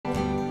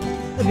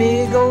The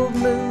big old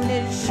moon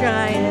is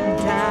shining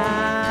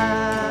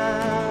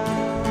down.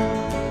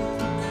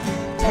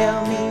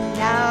 Tell me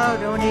now,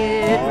 don't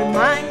it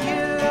remind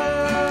you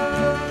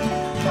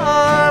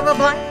of a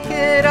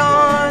blanket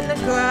on the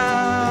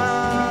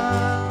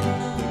ground?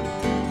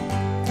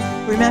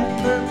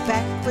 Remember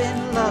back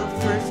when love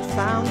first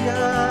found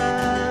us?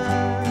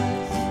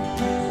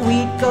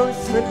 We'd go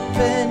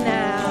slipping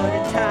out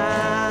of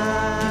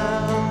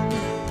town,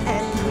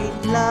 and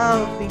we'd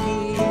love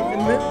beneath the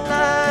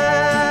moonlight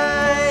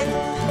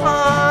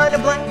on a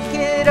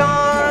blanket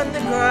on the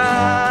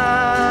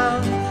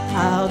ground.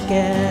 I'll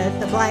get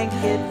the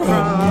blanket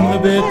from the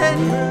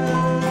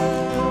bedroom.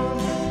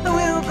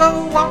 We'll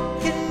go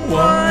walking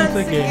once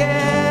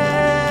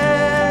again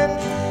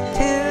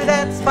to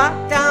that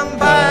spot down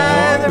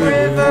by the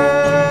river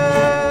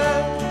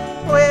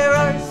where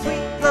our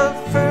sweet love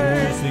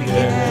first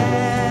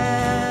began.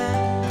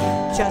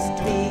 Just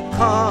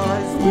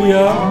because we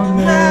are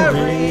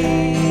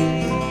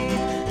married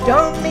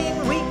don't mean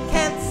we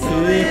can't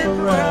slip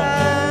around.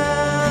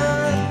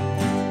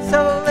 So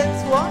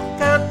let's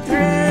walk up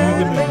through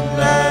the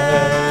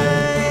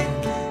moonlight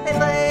and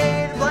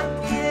lay the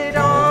blanket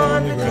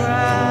on the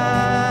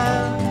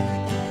ground.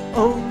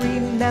 Oh,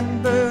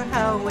 remember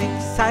how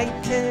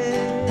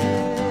excited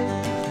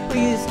we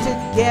used to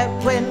get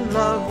when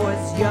love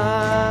was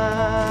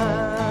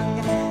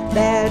young.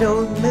 That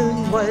old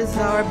moon was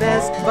our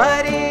best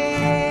buddy.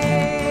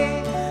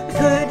 We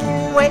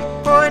couldn't wait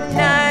for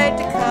night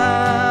to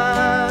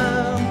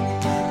come.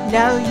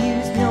 Now you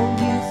know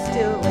you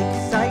still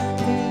excite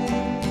me.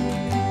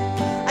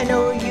 I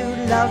know you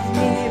love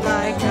me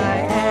like I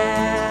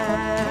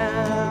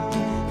am.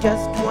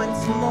 Just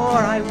once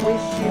more I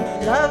wish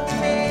you'd love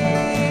me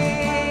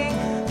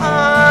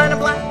on a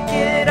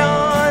blanket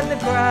on the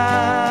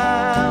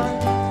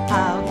ground.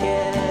 I'll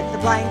get the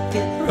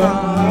blanket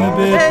from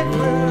the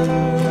bedroom.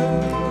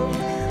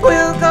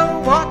 We'll go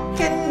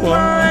walking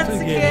once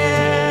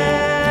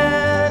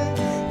again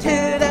to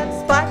that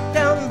spot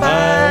down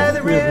by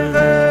the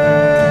river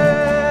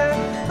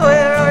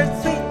where our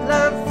sweet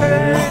love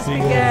first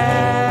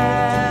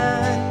began.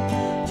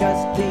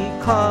 Just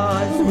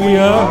because we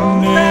are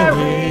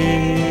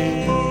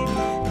married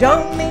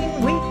don't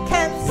mean we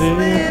can't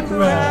slip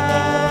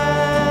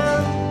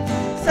around.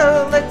 So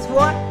let's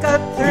walk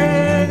up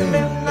through the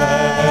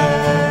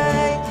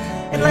moonlight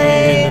and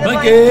lay the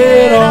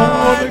blanket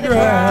on the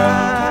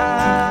ground.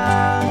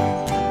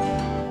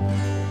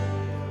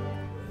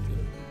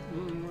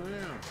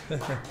 Oh,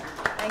 wow.